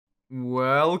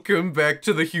Welcome back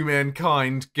to the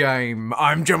Humankind game.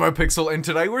 I'm JumboPixel and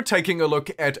today we're taking a look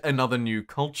at another new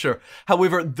culture.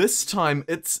 However, this time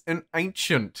it's an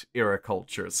ancient era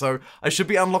culture, so I should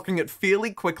be unlocking it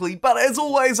fairly quickly, but as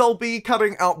always I'll be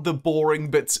cutting out the boring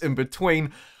bits in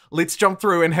between. Let's jump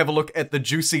through and have a look at the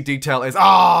juicy detail as-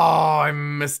 I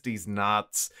missed these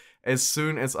nuts. As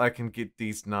soon as I can get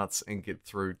these nuts and get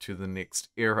through to the next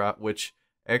era, which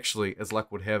actually, as luck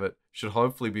would have it, should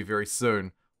hopefully be very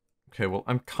soon. Okay, well,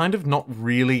 I'm kind of not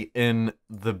really in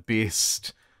the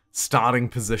best starting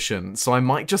position, so I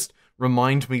might just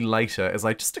remind me later as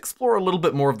I just explore a little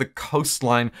bit more of the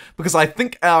coastline, because I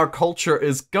think our culture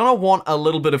is gonna want a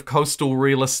little bit of coastal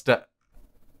real estate. Are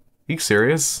you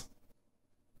serious?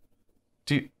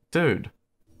 Dude,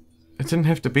 it didn't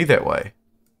have to be that way.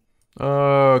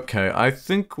 Okay, I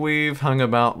think we've hung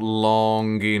about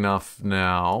long enough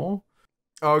now.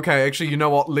 Okay, actually, you know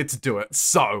what? Let's do it.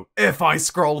 So, if I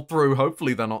scroll through,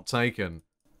 hopefully they're not taken.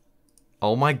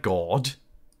 Oh my god.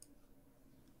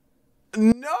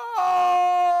 No!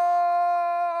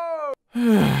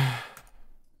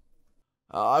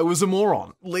 I was a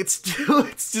moron. Let's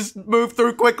just move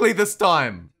through quickly this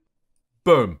time.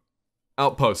 Boom.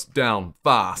 Outpost down,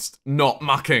 fast, not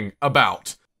mucking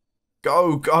about.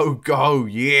 Go, go, go,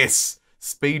 yes!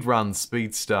 Speed run,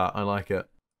 speed start, I like it.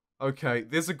 Okay,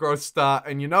 there's a growth start,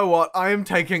 and you know what? I am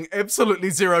taking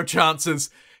absolutely zero chances.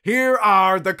 Here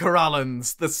are the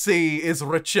Caralans. The sea is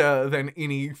richer than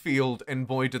any field, and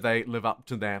boy do they live up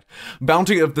to that.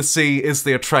 Bounty of the Sea is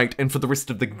their trait, and for the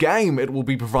rest of the game it will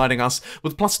be providing us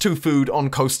with +2 food on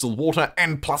coastal water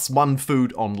and +1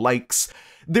 food on lakes.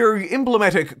 Their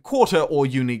emblematic quarter or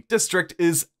unique district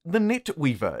is the Net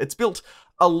Weaver. It's built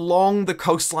along the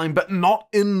coastline but not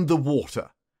in the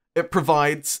water. It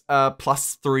provides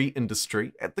 +3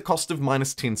 industry at the cost of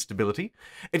 -10 stability.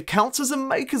 It counts as a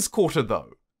maker's quarter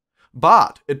though,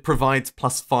 but it provides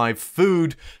 +5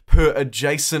 food per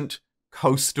adjacent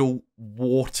coastal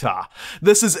water.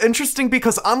 This is interesting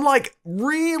because unlike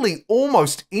really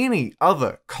almost any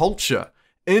other culture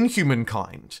in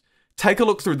humankind, take a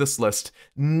look through this list,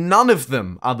 none of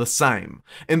them are the same,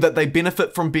 in that they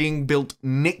benefit from being built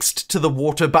next to the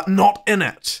water but not in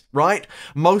it, right?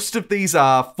 Most of these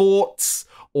are forts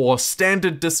or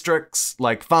standard districts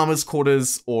like farmers'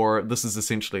 quarters, or this is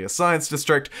essentially a science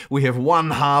district. We have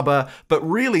one harbour, but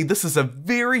really this is a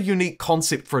very unique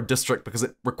concept for a district because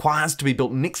it requires to be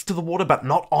built next to the water but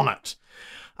not on it.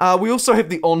 We also have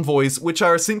the Envoys, which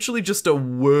are essentially just a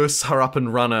worse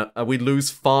Harappan runner. We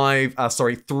lose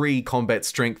 3 combat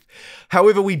strength.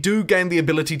 However, we do gain the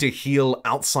ability to heal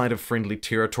outside of friendly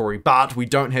territory, but we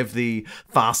don't have the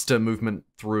faster movement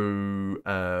through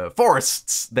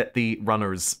forests that the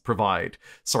runners provide.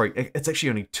 Sorry, it's actually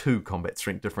only 2 combat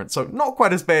strength difference, so not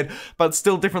quite as bad, but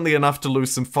still definitely enough to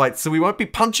lose some fights. So we won't be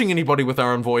punching anybody with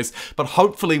our Envoys, but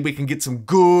hopefully we can get some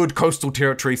good coastal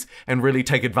territories and really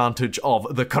take advantage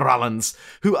of the Caralans,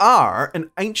 who are an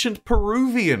ancient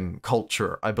Peruvian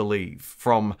culture, I believe,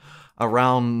 from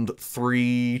around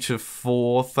 3 to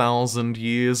 4,000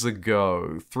 years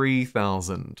ago.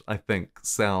 3,000, I think,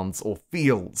 sounds or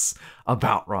feels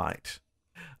about right.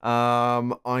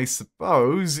 I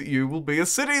suppose you will be a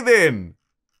city then,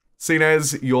 seen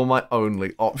as you're my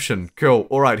only option. Cool.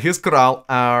 Alright, here's Caral,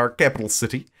 our capital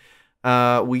city.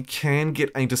 We can get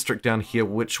a district down here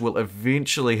which will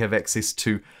eventually have access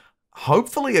to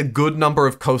hopefully a good number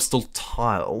of coastal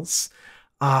tiles.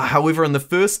 However, in the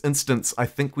first instance, I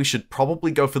think we should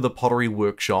probably go for the pottery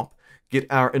workshop, get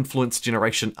our influence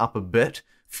generation up a bit,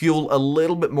 fuel a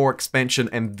little bit more expansion,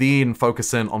 and then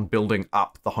focus in on building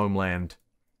up the homeland.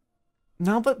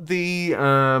 Now that the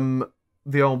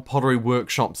old pottery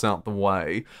workshop's out the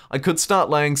way, I could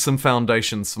start laying some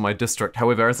foundations for my district.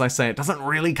 However, as I say, it doesn't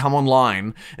really come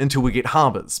online until we get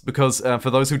harbours, because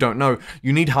for those who don't know,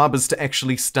 you need harbours to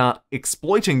actually start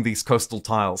exploiting these coastal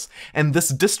tiles. And this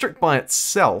district by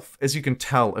itself, as you can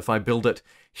tell if I build it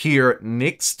here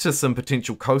next to some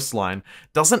potential coastline,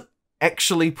 doesn't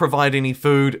actually provide any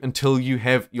food until you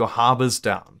have your harbours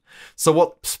down. So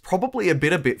what's probably a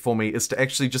better bet for me is to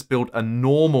actually just build a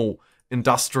normal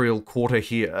industrial quarter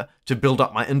here to build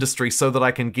up my industry so that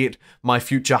I can get my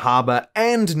future harbour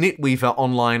and Netweaver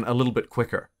online a little bit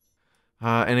quicker.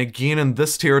 And again, in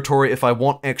this territory, if I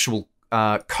want actual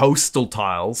coastal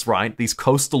tiles, right, these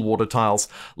coastal water tiles,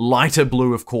 lighter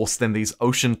blue, of course, than these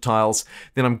ocean tiles,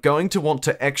 then I'm going to want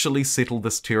to actually settle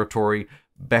this territory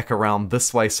back around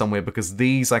this way somewhere, because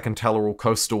these I can tell are all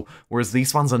coastal, whereas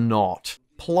these ones are not.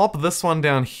 Plop this one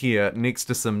down here next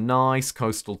to some nice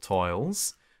coastal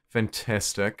tiles.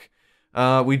 Fantastic.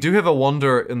 We do have a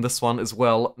wanderer in this one as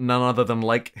well, none other than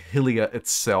Lake Hillier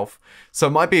itself. So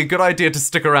it might be a good idea to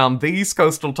stick around these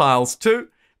coastal tiles too,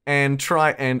 and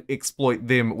try and exploit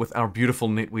them with our beautiful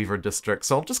Netweaver district.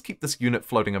 So I'll just keep this unit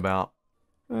floating about.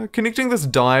 Connecting this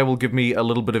dye will give me a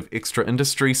little bit of extra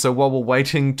industry, so while we're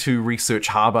waiting to research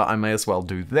harbour, I may as well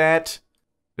do that.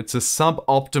 It's a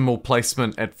suboptimal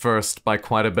placement at first by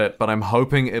quite a bit, but I'm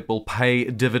hoping it will pay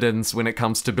dividends when it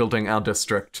comes to building our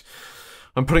district.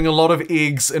 I'm putting a lot of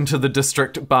eggs into the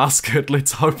district basket,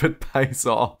 let's hope it pays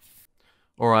off.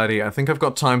 Alrighty, I think I've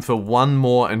got time for one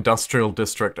more industrial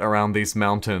district around these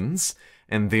mountains,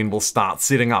 and then we'll start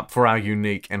setting up for our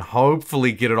unique and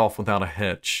hopefully get it off without a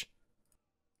hitch.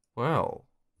 Well,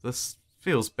 this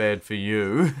feels bad for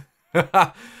you.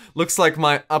 Looks like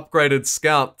my upgraded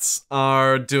scouts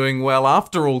are doing well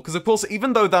after all, because of course,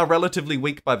 even though they're relatively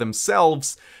weak by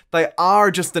themselves, they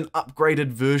are just an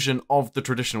upgraded version of the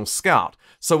traditional scout.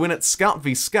 So when it's scout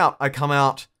v scout, I come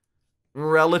out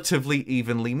relatively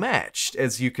evenly matched,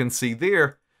 as you can see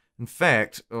there. In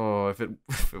fact, if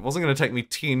it wasn't going to take me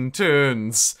 10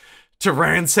 turns to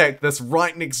ransack this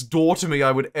right next door to me,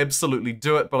 I would absolutely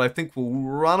do it, but I think we'll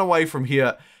run away from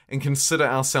here and consider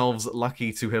ourselves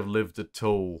lucky to have lived at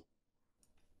all.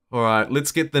 Alright,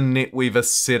 let's get the Netweaver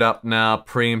set up now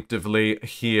preemptively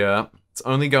here. It's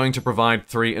only going to provide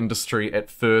 3 industry at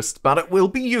first, but it will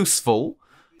be useful.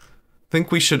 I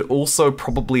think we should also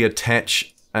probably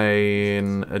attach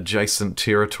an adjacent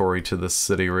territory to this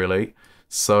city, really.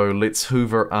 So let's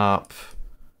hoover up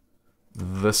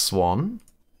this one.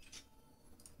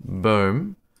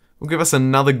 Boom. Will give us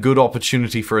another good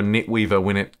opportunity for a Netweaver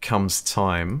when it comes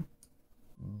time.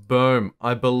 Boom.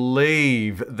 I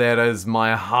believe that is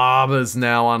my harbours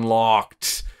now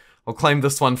unlocked. I'll claim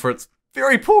this one for its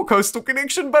very poor coastal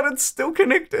connection, but it's still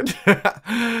connected.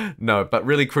 No, but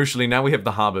really crucially, now we have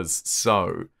the harbours.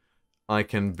 So I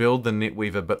can build the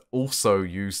Netweaver, but also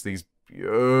use these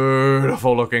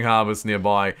beautiful looking harbours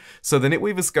nearby. So the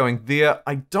Netweaver's going there.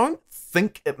 I don't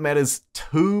think it matters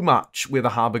too much where the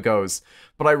harbour goes,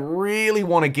 but I really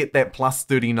want to get that plus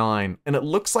 39, and it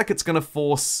looks like it's going to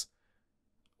force...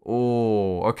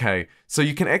 Oh, okay. So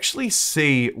you can actually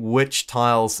see which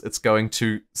tiles it's going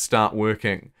to start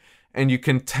working, and you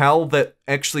can tell that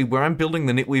actually where I'm building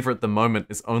the Netweaver at the moment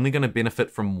is only going to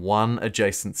benefit from one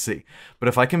adjacency, but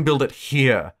if I can build it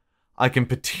here, I can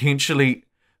potentially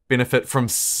benefit from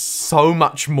so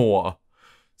much more.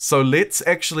 So let's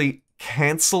actually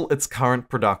cancel its current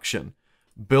production,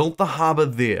 build the harbour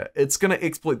there. It's going to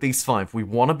exploit these 5. We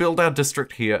want to build our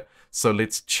district here, so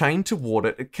let's chain toward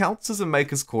it. It counts as a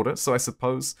maker's quarter, so I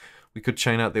suppose we could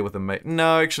chain out there with a mate.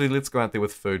 No, actually, let's go out there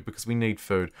with food, because we need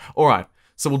food. Alright,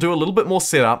 so we'll do a little bit more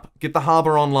setup, get the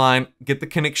harbour online, get the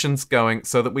connections going,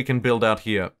 so that we can build out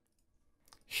here.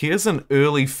 Here's an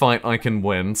early fight I can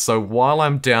win, so while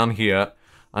I'm down here,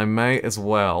 I may as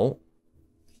well...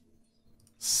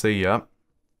 See ya.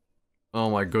 Oh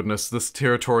my goodness, this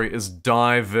territory is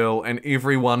Dieville, and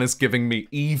everyone is giving me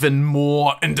even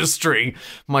more industry.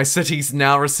 My city's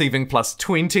now receiving plus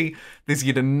 20. There's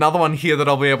yet another one here that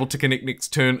I'll be able to connect next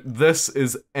turn. This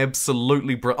is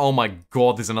absolutely oh my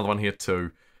god, there's another one here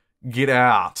too. Get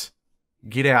out.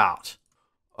 Get out.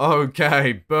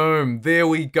 Okay, boom, there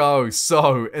we go.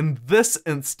 So, in this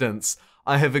instance,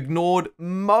 I have ignored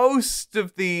most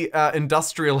of the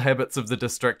industrial habits of the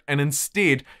district, and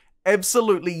instead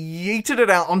absolutely yeeted it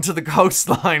out onto the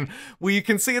coastline, where you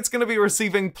can see it's going to be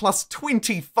receiving plus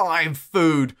 25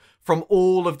 food from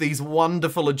all of these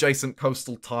wonderful adjacent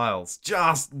coastal tiles.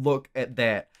 Just look at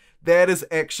that. That is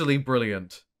actually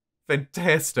brilliant.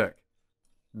 Fantastic.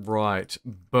 Right,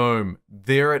 boom.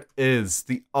 There it is.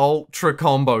 The ultra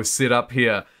combo set up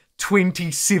here.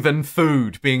 27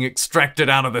 food being extracted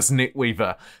out of this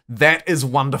Netweaver. That is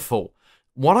wonderful.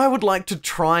 What I would like to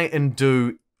try and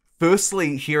do,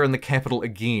 firstly here in the capital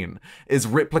again, is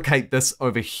replicate this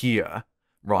over here,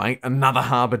 right? Another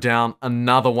harbour down,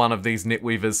 another one of these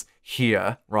Netweavers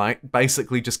here, right?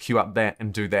 Basically just queue up that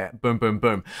and do that. Boom, boom,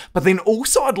 boom. But then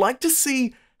also I'd like to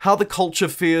see how the culture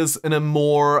fares in a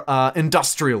more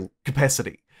industrial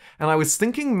capacity. And I was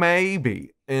thinking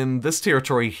maybe in this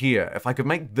territory here, if I could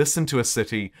make this into a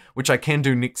city, which I can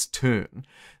do next turn,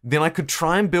 then I could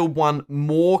try and build one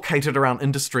more catered around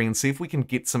industry and see if we can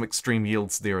get some extreme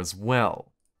yields there as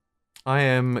well. I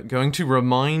am going to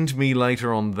remind me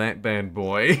later on that bad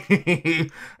boy.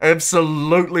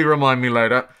 Absolutely remind me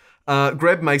later.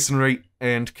 Grab masonry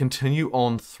and continue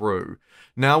on through.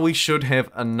 Now we should have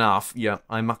enough. Yeah,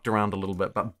 I mucked around a little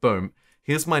bit, but boom.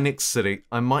 Here's my next city.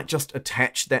 I might just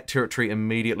attach that territory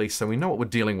immediately so we know what we're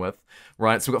dealing with,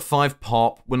 right? So we've got 5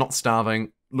 pop, we're not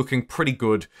starving, looking pretty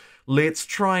good. Let's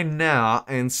try now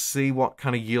and see what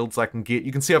kind of yields I can get.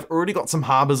 You can see I've already got some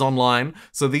harbors online,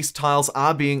 so these tiles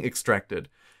are being extracted.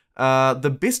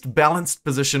 The best balanced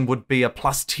position would be a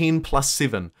 +10,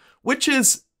 +7, which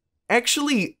is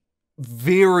actually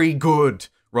very good,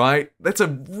 right? That's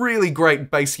a really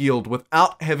great base yield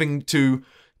without having to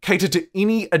cater to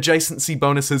any adjacency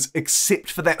bonuses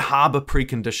except for that harbor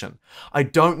precondition. I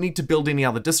don't need to build any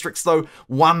other districts though.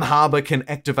 One harbor can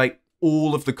activate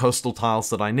all of the coastal tiles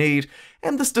that I need,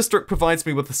 and this district provides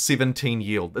me with a 17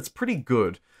 yield. That's pretty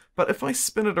good. But if I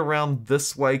spin it around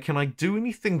this way, can I do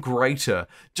anything greater?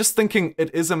 Just thinking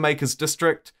it is a maker's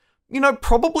district. You know,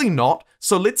 probably not.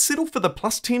 So let's settle for the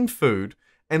 +10 food,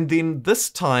 and then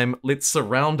this time let's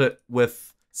surround it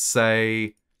with,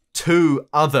 say, 2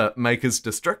 other maker's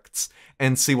districts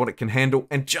and see what it can handle.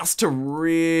 And just to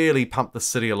really pump the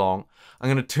city along, I'm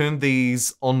going to turn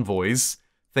these envoys,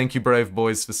 thank you brave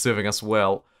boys for serving us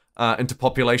well, into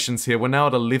populations here. We're now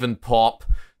at 11 pop.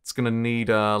 It's going to need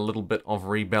a little bit of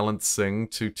rebalancing.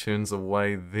 2 turns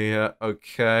away there.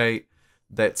 Okay,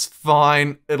 that's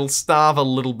fine. It'll starve a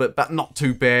little bit, but not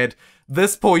too bad.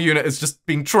 This poor unit has just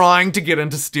been trying to get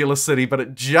into Steal a City, but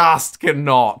it just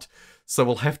cannot. So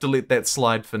we'll have to let that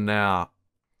slide for now.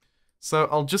 So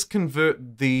I'll just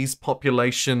convert these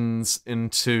populations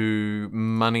into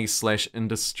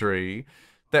money/industry.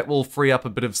 That will free up a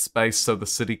bit of space so the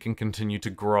city can continue to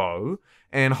grow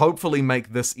and hopefully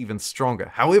make this even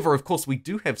stronger. However, of course, we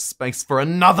do have space for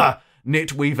another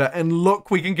Netweaver, and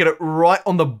look, we can get it right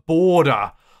on the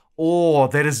border. Oh,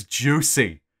 that is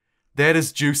juicy. That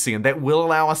is juicy, and that will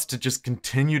allow us to just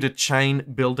continue to chain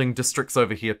building districts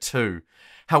over here too.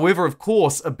 However, of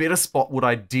course, a better spot would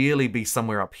ideally be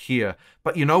somewhere up here.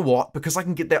 But you know what? Because I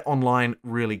can get that online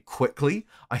really quickly,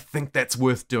 I think that's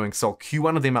worth doing. So I'll queue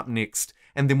one of them up next,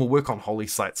 and then we'll work on holy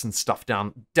sites and stuff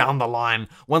down the line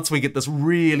once we get this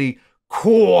really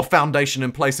core foundation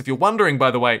in place. If you're wondering,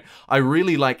 by the way, I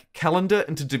really like calendar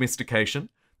into domestication.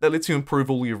 That lets you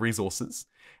improve all your resources.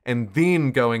 And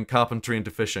then going carpentry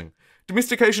into fishing.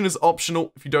 Domestication is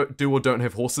optional if you don't do or don't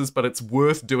have horses, but it's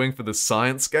worth doing for the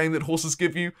science gain that horses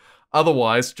give you.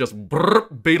 Otherwise, just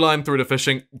beeline through to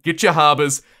fishing, get your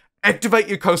harbors, activate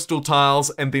your coastal tiles,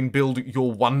 and then build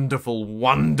your wonderful,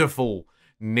 wonderful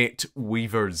net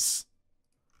weavers.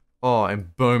 Oh,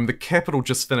 and boom, the capital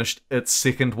just finished its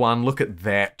second one. Look at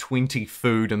that, 20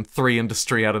 food and 3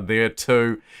 industry out of there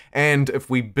too. And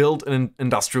if we build an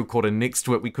industrial quarter next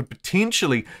to it, we could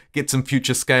potentially get some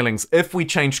future scalings if we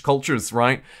change cultures,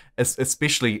 right?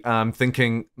 Especially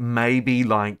thinking maybe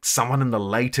like someone in the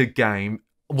later game.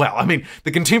 Well, I mean,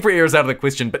 the contemporary era is out of the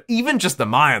question, but even just the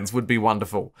Mayans would be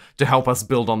wonderful to help us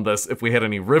build on this if we had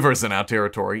any rivers in our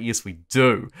territory. Yes, we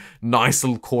do. Nice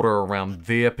little quarter around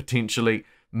there, potentially.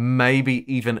 Maybe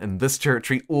even in this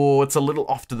territory. Or it's a little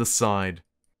off to the side.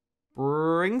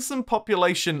 Bring some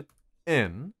population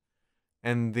in,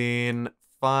 and then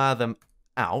fire them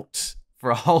out for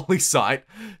a holy site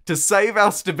to save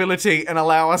our stability and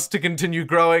allow us to continue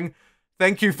growing.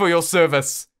 Thank you for your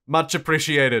service. Much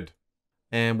appreciated.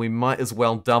 And we might as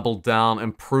well double down,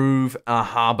 improve our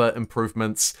harbor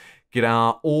improvements, get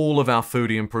all of our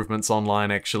foodie improvements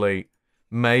online actually.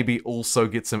 Maybe also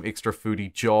get some extra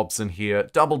foodie jobs in here.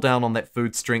 Double down on that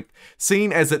food strength.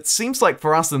 Seeing as it seems like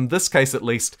for us, in this case at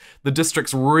least, the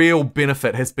district's real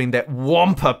benefit has been that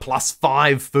whomper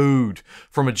 +5 food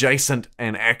from adjacent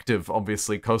and active,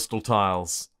 obviously, coastal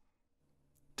tiles.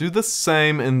 Do the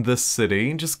same in this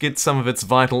city. Just get some of its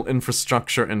vital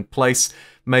infrastructure in place.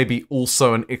 Maybe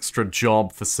also an extra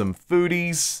job for some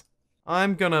foodies.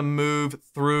 I'm gonna move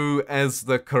through as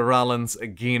the Caralans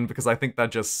again because I think they're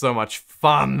just so much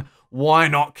fun. Why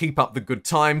not keep up the good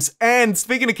times? And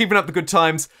speaking of keeping up the good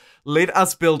times, let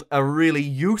us build a really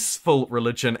useful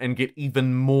religion and get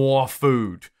even more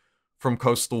food from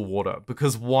coastal water,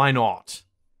 because why not?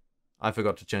 I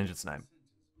forgot to change its name.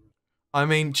 I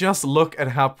mean, just look at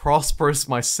how prosperous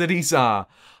my cities are.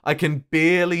 I can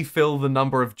barely fill the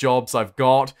number of jobs I've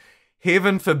got.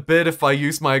 Heaven forbid if I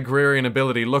use my agrarian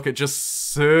ability. Look, it just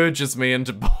surges me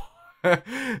into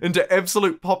into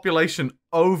absolute population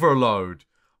overload.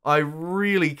 I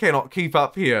really cannot keep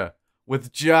up here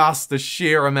with just the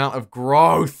sheer amount of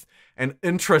growth and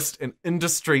interest in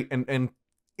industry and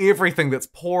everything that's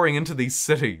pouring into these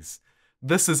cities.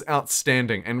 This is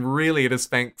outstanding, and really it is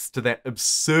thanks to that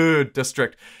absurd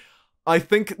district. I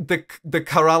think the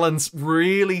Caralans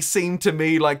really seem to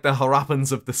me like the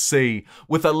Harappans of the sea,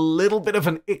 with a little bit of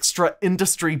an extra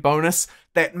industry bonus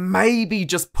that maybe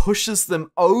just pushes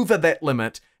them over that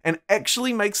limit and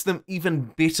actually makes them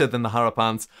even better than the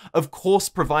Harappans. Of course,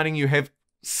 providing you have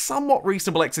somewhat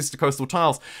reasonable access to coastal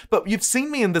tiles, but you've seen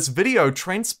me in this video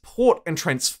transport and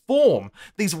transform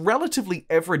these relatively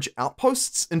average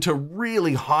outposts into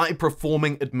really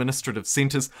high-performing administrative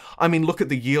centers. I mean, look at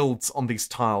the yields on these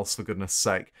tiles, for goodness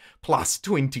sake. Plus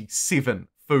 27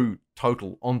 food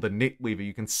total on the NetWeaver.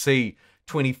 You can see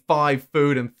 25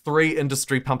 food and 3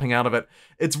 industry pumping out of it.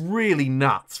 It's really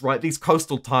nuts, right? These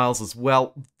coastal tiles as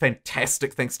well,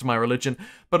 fantastic thanks to my religion,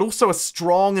 but also a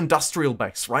strong industrial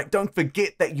base, right? Don't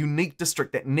forget that unique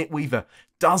district, that NetWeaver,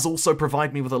 does also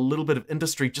provide me with a little bit of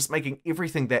industry, just making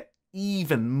everything that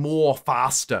even more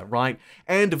faster, right?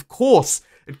 And of course,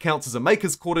 it counts as a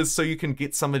maker's quarters, so you can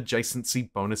get some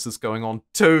adjacency bonuses going on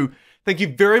too. Thank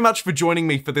you very much for joining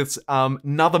me for this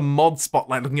another mod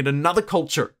spotlight, looking at another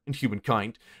culture in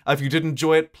humankind. If you did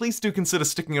enjoy it, please do consider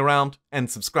sticking around and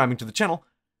subscribing to the channel,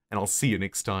 and I'll see you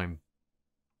next time.